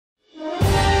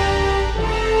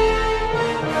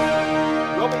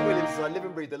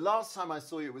Robbie, the last time I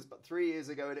saw you was about 3 years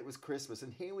ago and it was Christmas,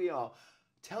 and here we are.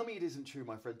 Tell me it isn't true,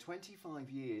 my friend.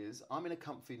 25 years, I'm in a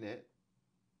comfy knit.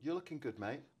 You're looking good,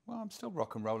 mate. Well, I'm still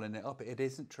rock and rolling it up. It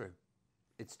isn't true.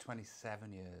 It's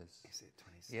 27 years. Is it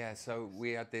 27? Yeah, so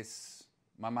we had this,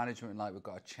 my management and I, we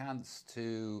got a chance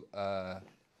to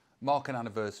mark an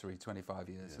anniversary, 25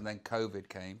 years, and then COVID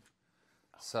came.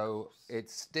 So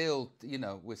it's still, you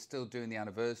know, we're still doing the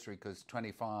anniversary because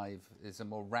 25 is a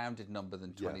more rounded number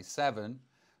than 27.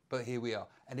 But here we are.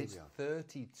 And it's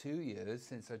 32 years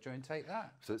since I joined Take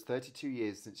That. So it's 32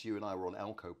 years since you and I were on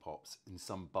Alco Pops in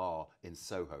some bar in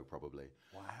Soho, probably.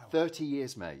 Wow. 30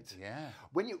 years, mate. Yeah.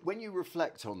 When you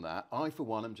reflect on that, I, for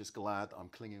one, am just glad I'm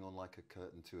clinging on like a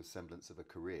curtain to a semblance of a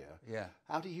career. Yeah.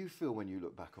 How do you feel when you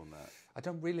look back on that? I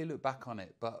don't really look back on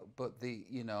it, but the,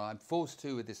 you know, I'm forced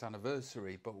to with this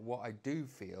anniversary. But what I do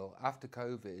feel after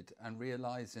COVID and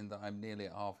realising that I'm nearly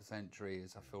at half a century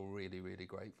is I feel really, really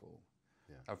grateful.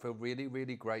 I feel really,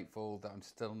 really grateful that I'm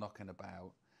still knocking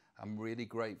about. I'm really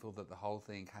grateful that the whole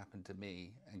thing happened to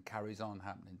me and carries on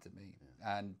happening to me.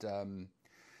 And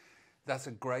that's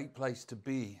a great place to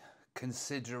be,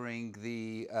 considering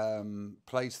the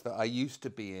place that I used to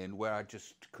be in, where I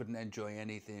just couldn't enjoy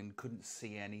anything, couldn't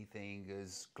see anything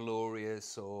as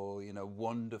glorious or, you know,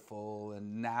 wonderful.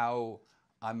 And now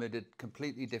I'm at a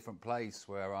completely different place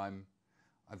where I'm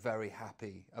very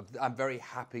happy. I'm very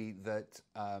happy that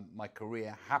my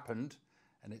career happened,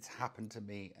 and it's happened to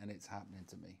me, and it's happening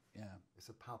to me. Yeah, it's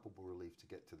a palpable relief to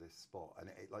get to this spot, and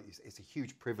like you say, it's a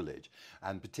huge privilege,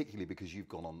 and particularly because you've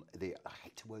gone on the, I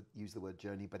hate to use the word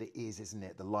journey, but it is, isn't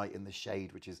it? The light and the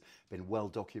shade, which has been well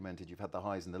documented. You've had the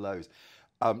highs and the lows.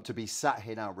 To be sat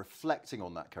here now reflecting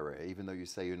on that career, even though you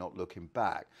say you're not looking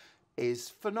back, is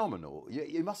phenomenal.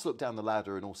 You must look down the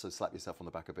ladder and also slap yourself on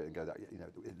the back a bit and go, you know,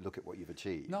 look at what you've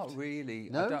achieved. Not really.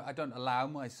 No? I don't allow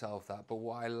myself that, but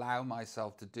what I allow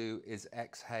myself to do is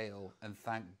exhale and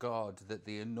thank God that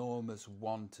the enormous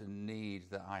want and need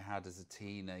that I had as a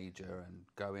teenager and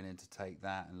going in to Take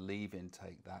That and leaving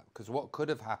Take That, because what could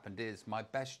have happened is my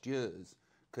best years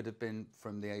could have been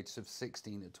from the age of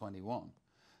 16 to 21,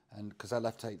 and because I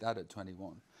left Take That at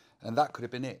 21, and that could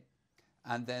have been it.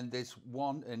 And then this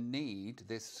want and need,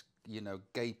 this, you know,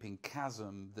 gaping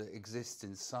chasm that exists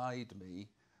inside me,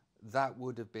 that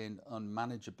would have been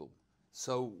unmanageable.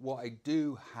 So what I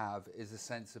do have is a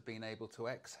sense of being able to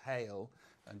exhale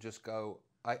and just go,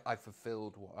 I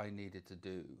fulfilled what I needed to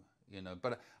do, you know.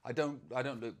 But I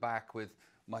don't look back with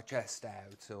my chest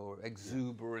out or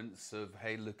exuberance of,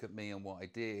 hey, look at me and what I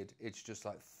did. It's just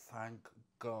like, thank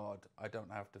God I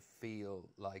don't have to feel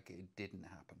like it didn't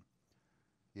happen.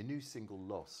 Your new single,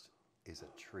 Lost, is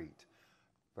a treat.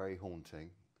 Very haunting.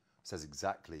 Says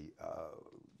exactly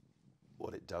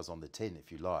what it does on the tin,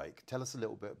 if you like. Tell us a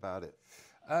little bit about it.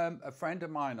 A friend of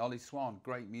mine, Ollie Swan,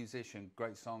 great musician,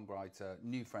 great songwriter,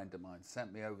 new friend of mine,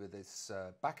 sent me over this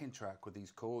backing track with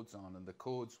these chords on, and the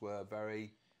chords were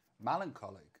very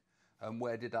melancholic. And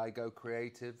where did I go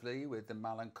creatively with the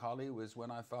melancholy was when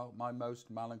I felt my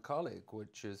most melancholic,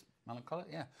 which is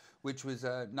which was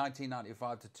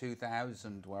 1995 to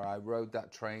 2000, where I rode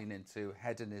that train into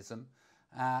hedonism,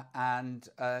 and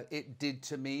it did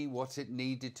to me what it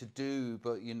needed to do.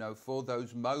 But you know, for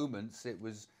those moments, it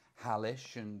was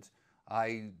hellish, and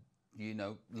I, you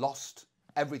know, lost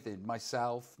everything: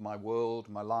 myself, my world,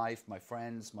 my life, my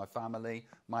friends, my family,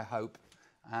 my hope,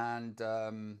 and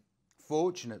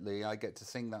fortunately, I get to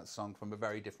sing that song from a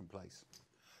very different place.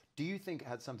 Do you think it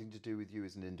had something to do with you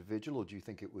as an individual, or do you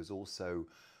think it was also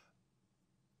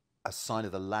a sign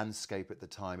of the landscape at the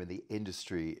time and the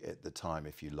industry at the time,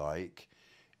 if you like?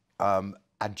 And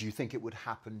do you think it would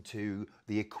happen to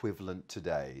the equivalent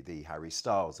today, the Harry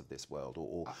Styles of this world,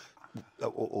 or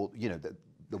you know,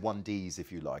 the 1Ds,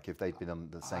 if you like, if they'd been on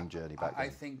the same journey back then? I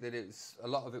think that a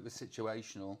lot of it was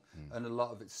situational, and a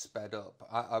lot of it sped up.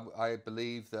 I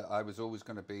believe that I was always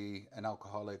going to be an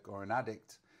alcoholic or an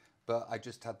addict, but I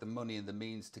just had the money and the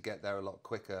means to get there a lot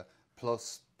quicker.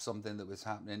 Plus, something that was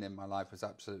happening in my life was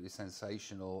absolutely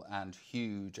sensational and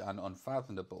huge and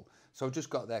unfathomable. So I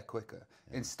just got there quicker.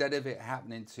 Yeah. Instead of it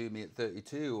happening to me at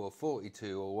 32 or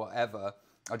 42 or whatever,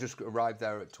 I just arrived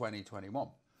there at 2021.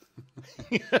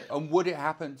 And would it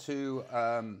happen to,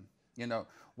 you know,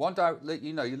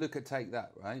 you know, you look at Take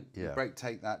That, right? Yeah. You break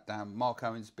Take That down. Mark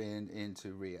Owen's been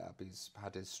into rehab. He's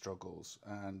had his struggles.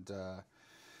 And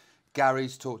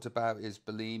Gary's talked about his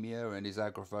bulimia and his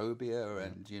agoraphobia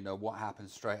and, you know, what happened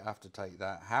straight after Take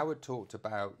That. Howard talked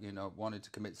about, you know, wanting to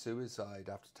commit suicide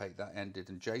after Take That ended.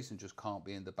 And Jason just can't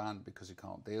be in the band because he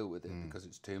can't deal with it because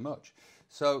it's too much.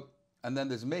 So, and then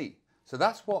there's me. So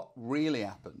that's what really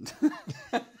happened.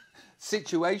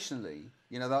 situationally,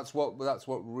 that's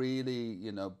what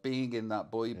really, being in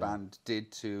that boy band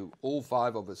did to all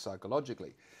 5 of us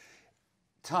psychologically.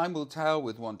 Time will tell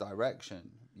with One Direction,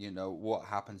 what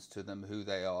happens to them, who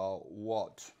they are,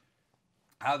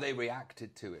 how they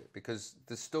reacted to it, because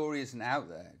the story isn't out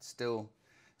there. It's still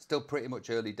pretty much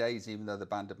early days, even though the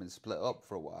band have been split up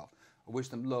for a while. I wish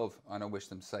them love and I wish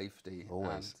them safety.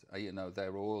 Always. And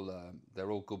they're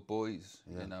all good boys.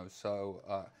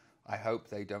 So I hope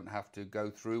they don't have to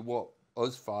go through what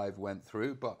us 5 went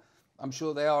through, but I'm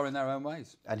sure they are in their own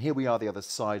ways. And here we are, the other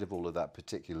side of all of that,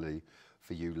 particularly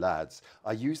for you lads.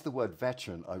 I used the word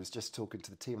veteran. I was just talking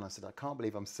to the team and I said, I can't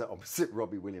believe I'm sat opposite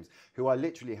Robbie Williams, who I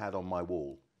literally had on my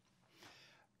wall,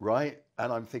 right?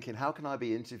 And I'm thinking, how can I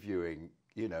be interviewing,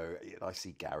 I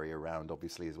see Gary around,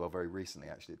 obviously, as well, very recently,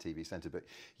 actually, at TV Centre. But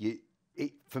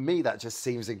for me, that just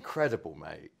seems incredible,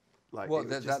 mate. Like,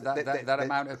 that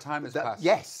amount of time has passed.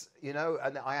 Yes, and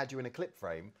I had you in a clip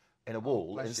frame in a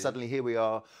wall, and suddenly here we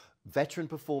are, veteran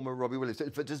performer Robbie Williams.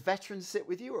 But does veteran sit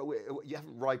with you, or you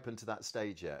haven't ripened to that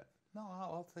stage yet? No,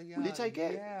 I'll Will you take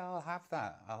it? Yeah, I'll have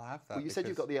that. Well, you said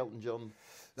you've got the Elton John.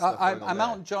 I'm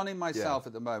Elton John in myself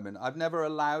at the moment. I've never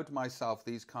allowed myself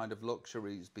these kind of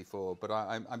luxuries before, but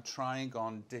I'm trying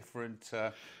on different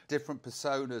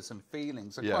personas and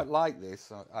feelings. I quite like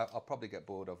this. I'll probably get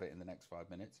bored of it in the next 5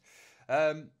 minutes.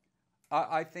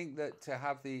 I think that to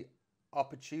have the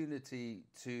opportunity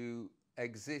to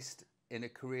exist in a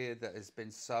career that has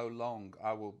been so long,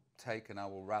 I will take and I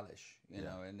will relish.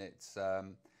 And it's.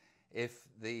 If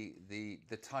the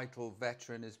title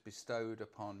veteran is bestowed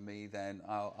upon me, then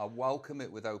I'll welcome it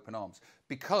with open arms,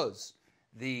 because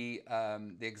the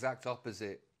exact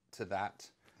opposite to that,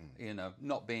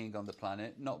 not being on the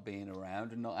planet, not being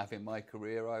around, and not having my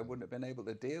career, I wouldn't have been able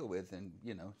to deal with, and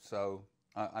so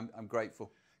I'm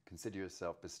grateful. Consider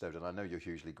yourself bestowed, and I know you're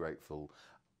hugely grateful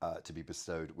to be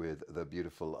bestowed with the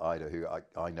beautiful Ida, who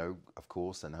I know, of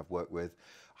course, and have worked with.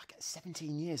 I get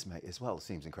 17 years, mate, as well.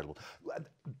 Seems incredible.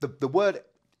 The word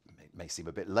may seem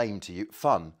a bit lame to you,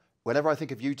 fun. Whenever I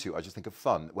think of you two, I just think of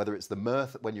fun, whether it's the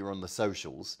mirth when you're on the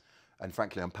socials, and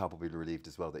frankly, I'm palpably relieved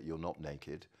as well that you're not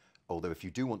naked. Although if you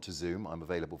do want to Zoom, I'm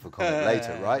available for comment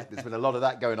later, right? There's been a lot of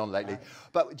that going on lately.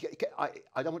 But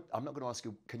I'm not going to ask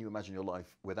you, can you imagine your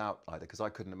life without Ida? Because I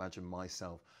couldn't imagine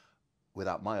myself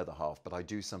without my other half, but I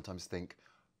do sometimes think,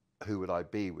 who would I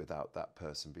be without that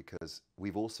person? Because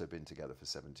we've also been together for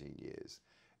 17 years.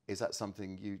 Is that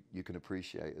something you can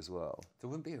appreciate as well? There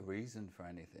wouldn't be a reason for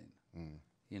anything.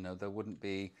 There wouldn't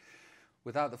be,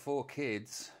 without the 4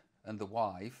 kids and the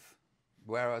wife,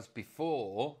 whereas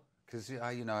before, because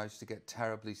I used to get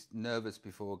terribly nervous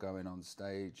before going on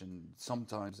stage, and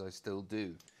sometimes I still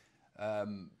do.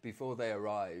 Before they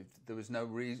arrived, there was no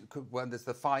reason. When there's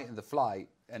the fight and the flight,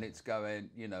 and it's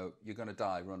going, you're going to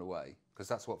die, run away, because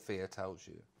that's what fear tells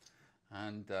you.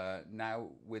 And now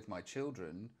with my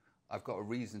children, I've got a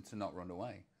reason to not run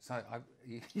away. So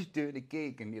you're doing a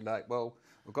gig, and you're like, well,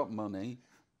 I've got money.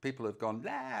 People have gone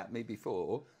at me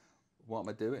before. What am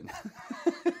I doing?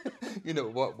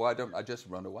 Why don't I just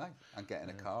run away and get in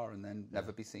a car and then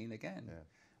never be seen again? Yeah.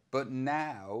 But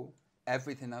now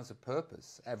everything has a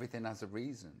purpose. Everything has a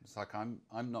reason. It's like I'm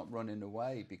not running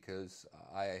away because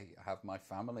I have my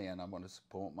family and I want to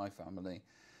support my family,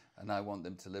 and I want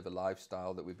them to live a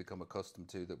lifestyle that we've become accustomed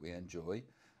to, that we enjoy.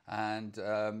 And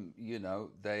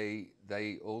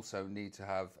they also need to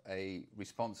have a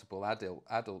responsible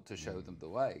adult to show them the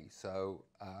way. So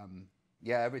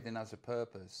everything has a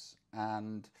purpose.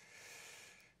 And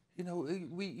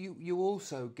you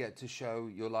also get to show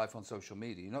your life on social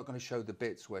media. You're not going to show the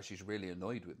bits where she's really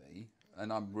annoyed with me,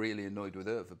 and I'm really annoyed with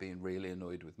her for being really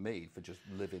annoyed with me for just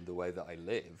living the way that I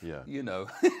live. Yeah.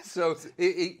 So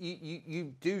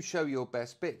you do show your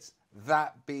best bits.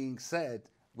 That being said,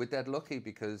 we're dead lucky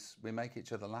because we make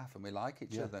each other laugh and we like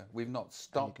each other. We've not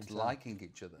stopped liking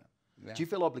each other. Yeah. Do you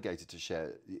feel obligated to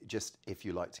share, just if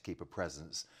you like to keep a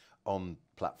presence on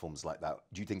platforms like that?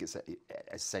 Do you think it's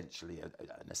essentially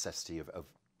a necessity of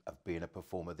being a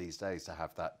performer these days, to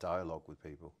have that dialogue with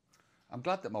people? I'm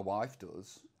glad that my wife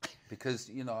does, because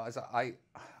as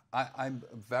I'm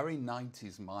very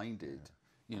 90s minded.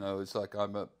 It's like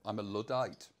I'm a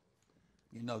Luddite.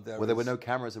 There were no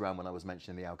cameras around when I was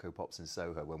mentioning the Alco Pops in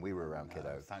Soho when we were around,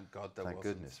 kiddo. Thank God there wasn't.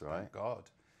 Thank goodness, right? Thank God.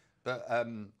 But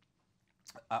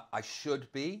I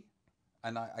should be,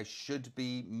 and I should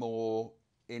be more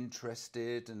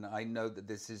interested, and I know that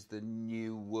this is the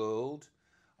new world.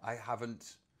 I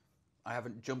haven't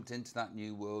jumped into that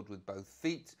new world with both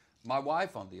feet. My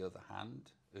wife, on the other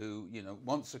hand, who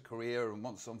wants a career and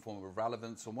wants some form of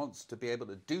relevance and wants to be able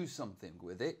to do something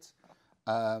with it,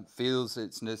 feels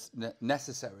it's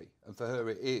necessary, and for her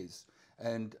it is,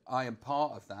 and I am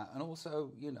part of that. And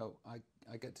also, you know,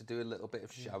 I get to do a little bit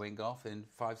of showing off in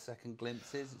 5-second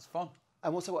glimpses. It's fun.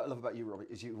 And also what I love about you, Robbie,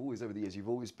 is you've always, over the years, you've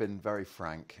always been very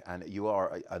frank, and you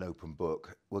are an open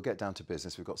book. We'll get down to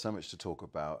business. We've got so much to talk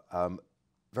about.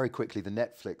 Very quickly, the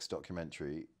Netflix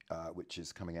documentary, which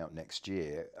is coming out next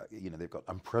year, you know, they've got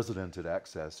unprecedented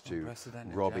access to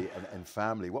Robbie and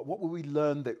family. What will we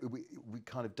learn that we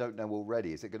kind of don't know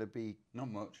already? Is it going to be... Not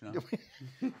much, no.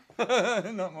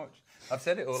 Not much. I've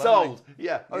said it all. Sold.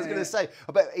 Yeah, I was going to say.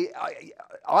 But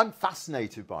I'm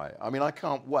fascinated by it. I mean, I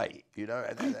can't wait, you know,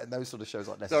 and those sort of shows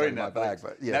aren't necessarily my bag.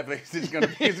 But yeah. Netflix is going to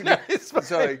be... It's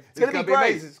going to be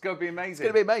amazing. It's going to be amazing. It's going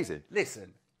to be amazing.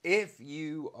 Listen. If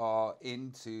you are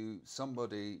into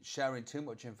somebody sharing too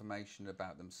much information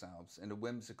about themselves in a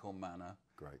whimsical manner,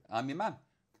 great, I'm your man.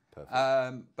 Perfect.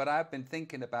 But I've been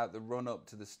thinking about the run-up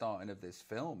to the starting of this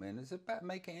film, and it's about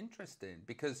making it interesting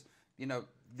because, you know,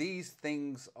 these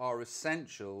things are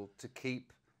essential to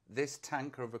keep this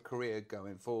tanker of a career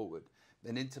going forward.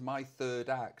 And into my third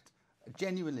act, I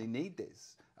genuinely need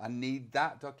this. I need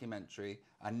that documentary.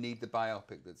 I need the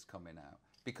biopic that's coming out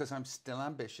because I'm still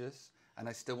ambitious. And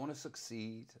I still want to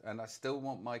succeed, and I still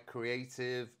want my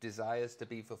creative desires to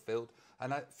be fulfilled.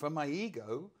 And for my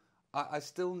ego, I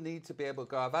still need to be able to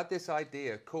go, I've had this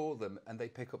idea, call them, and they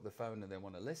pick up the phone and they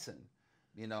want to listen.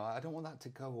 You know, I don't want that to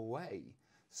go away.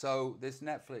 So this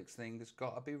Netflix thing has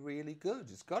got to be really good.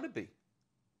 It's got to be.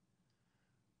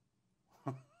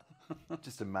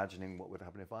 Just imagining what would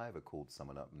happen if I ever called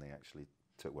someone up and they actually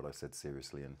took what I said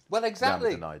seriously and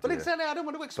exactly. But exactly, I don't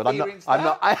want to experience I'm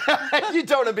not. You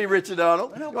don't want to be Richard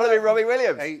Arnold. You want to be Robbie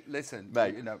Williams. Hey, listen,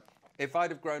 mate. You know, if I'd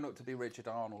have grown up to be Richard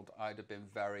Arnold, I'd have been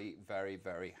very, very,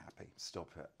 very happy.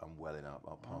 Stop it. I'm welling up.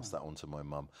 I'll pass that on to my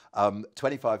mum.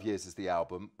 25 years is the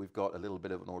album. We've got a little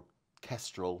bit of an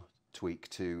orchestral tweak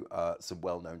to some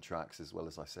well-known tracks, as well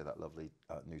as, I say, that lovely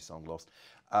new song, Lost.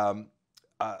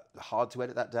 Hard to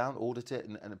edit that down, audit it,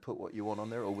 and put what you want on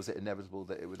there, or was it inevitable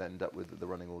that it would end up with the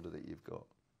running order that you've got?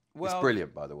 Well, it's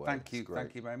brilliant, by the way. Thank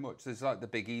you very much. There's like the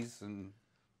biggies,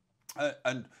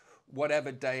 and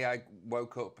whatever day I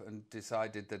woke up and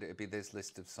decided that it'd be this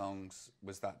list of songs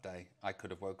was that day. I could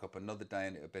have woke up another day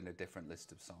and it would have been a different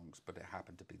list of songs, but it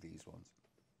happened to be these ones.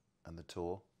 And the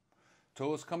tour?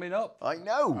 Tour's coming up. I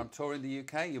know. I'm touring the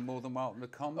UK. You're more than welcome to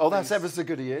come. Oh, that's ever so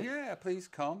good of you. Yeah, please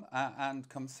come and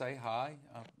come say hi.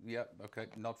 Yeah, okay,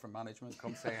 nod from management.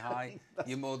 Come say hi.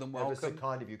 You're more than welcome. Ever so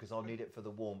kind of you, because I'll need it for the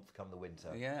warmth come the winter.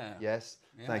 Yeah. Yes.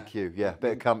 Yeah. Thank you. Yeah,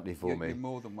 bit of company for me. You're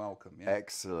more than welcome. Yeah.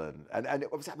 Excellent. And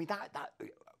obviously, I mean that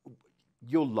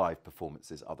your live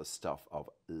performances are the stuff of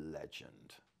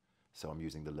legend. So I'm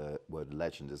using the word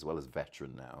legend as well as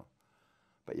veteran now.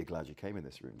 But you're glad you came in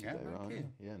this room today, aren't you?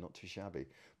 Yeah, not too shabby.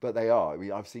 But they are. I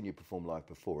mean, I've seen you perform live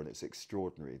before, and it's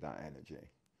extraordinary, that energy.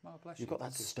 Oh, bless you. You've got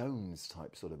that Stones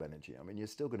type sort of energy. I mean, you're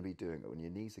still going to be doing it when your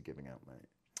knees are giving out, mate.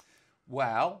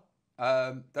 Well,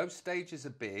 those stages are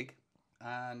big,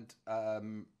 and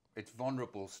it's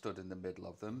vulnerable stood in the middle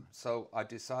of them. So I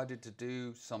decided to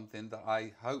do something that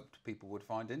I hoped people would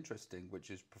find interesting,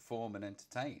 which is perform and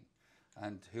entertain.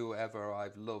 And whoever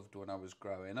I've loved when I was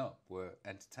growing up were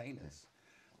entertainers.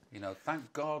 You know,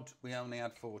 thank God we only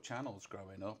had 4 channels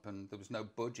growing up and there was no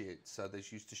budget. So they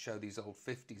used to show these old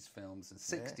 50s films and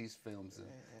 60s films and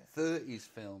 30s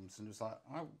films. And it was like,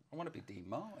 I want to be Dean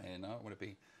Martin. I want to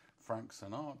be Frank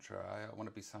Sinatra. I want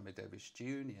to be Sammy Davis Jr.,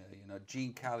 you know,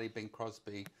 Gene Kelly, Bing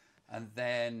Crosby. And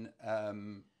then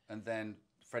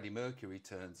Freddie Mercury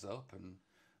turns up and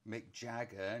Mick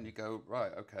Jagger. And you go,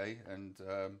 right, okay. And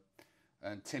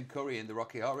Tim Curry in the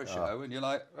Rocky Horror Show. And you're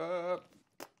like,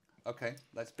 okay,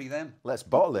 let's be them. Let's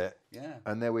bottle it. Yeah.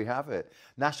 And there we have it.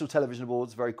 National Television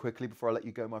Awards, very quickly, before I let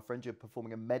you go, my friend, you're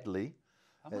performing a medley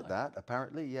at that,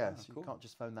 apparently. Yes, Oh, cool. You can't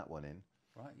just phone that one in.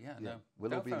 Right, yeah, no.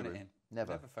 We'll all be phone in the it room. in.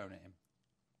 Never phone it in.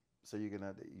 So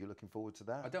you're looking forward to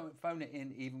that? I don't phone it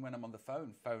in even when I'm on the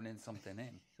phone, phoning something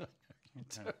in. I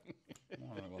don't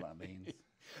know what that means.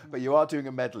 But you are doing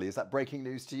a medley. Is that breaking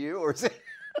news to you, or is it?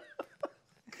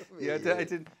 Yeah,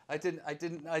 I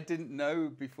didn't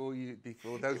know before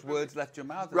those words left your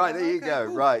mouth. Right, there you go.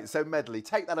 Cool. Right, so medley.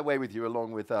 Take that away with you,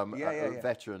 along with a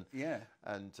veteran. Yeah.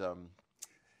 And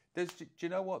do you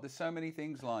know what? There's so many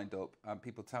things lined up, and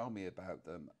people tell me about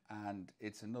them, and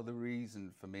it's another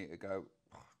reason for me to go,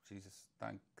 oh, Jesus,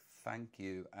 thank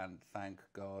you, and thank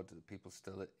God that people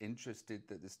still are interested,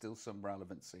 that there's still some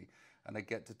relevancy, and I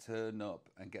get to turn up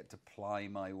and get to ply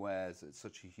my wares at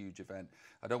such a huge event.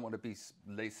 I don't want to be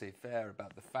laissez-faire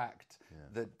about the fact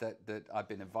that I've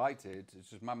been invited. It's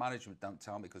just my management don't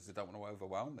tell me because they don't want to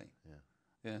overwhelm me. Yeah.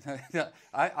 Yeah,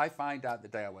 I find out the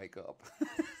day I wake up.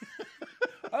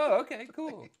 Oh, okay,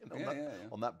 cool.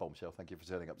 On that bombshell, thank you for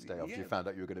turning up today after Yeah. you found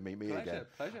out you were going to meet me again.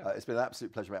 Pleasure. It's been an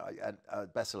absolute pleasure, mate.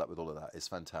 And best of luck with all of that. It's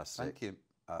fantastic. Thank you.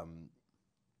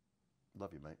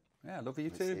 Love you, mate. Yeah, I love you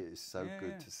too. It is so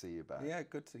good to see you back. Yeah,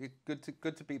 good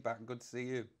to be back and good to see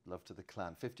you. Love to the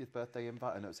clan. 50th birthday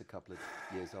invite. I know it's a couple of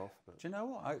years off, but Do you know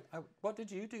what? What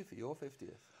did you do for your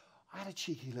 50th? I had a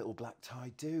cheeky little black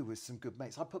tie do with some good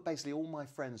mates. I put basically all my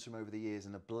friends from over the years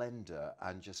in a blender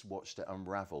and just watched it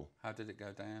unravel. How did it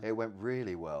go down? It went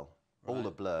really well. All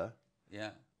a blur. Yeah.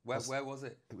 Where was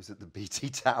it? It was at the BT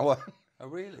Tower. Oh,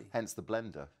 really? Hence the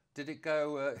blender. Did it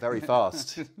go Very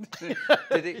fast? Did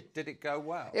it go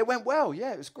well? It went well.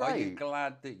 Yeah, it was great. Are you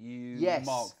glad that you Yes.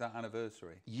 marked that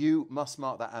anniversary? You must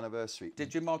mark that anniversary.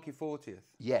 Did you mark your 40th?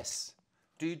 Yes.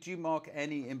 Did you mark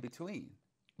any in between?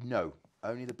 No.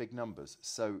 Only the big numbers.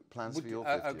 So plans for your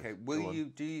 50th. Okay.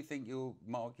 Do you think you'll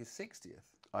mark your 60th?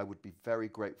 I would be very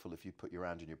grateful if you put your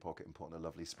hand in your pocket and put on a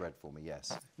lovely spread for me.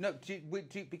 Yes. No,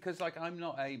 because like I'm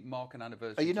not a mark an Are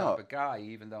anniversary you type not? of guy,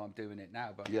 even though I'm doing it now.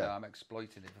 But you Yeah. know, I'm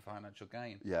exploiting it for financial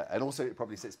gain. Yeah, and also it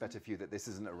probably sits better for you that this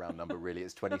isn't a round number really,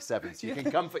 it's 27, so you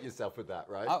can comfort yourself with that,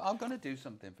 right? I'm going to do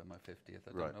something for my 50th.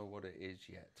 I Right. don't know what it is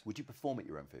yet. Would you perform at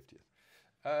your own 50th?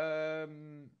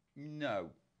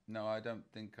 No, I don't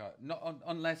think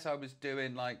unless I was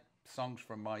doing like songs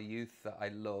from my youth that I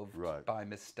loved Right. by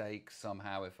mistake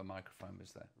somehow if a microphone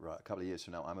was there. Right, a couple of years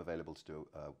from now, I'm available to do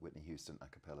a Whitney Houston a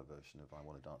cappella version of I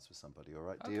Want to Dance with Somebody, all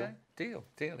right? Deal? Okay, deal.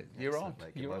 You're on.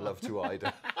 Making You're my on. love to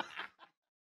Ida.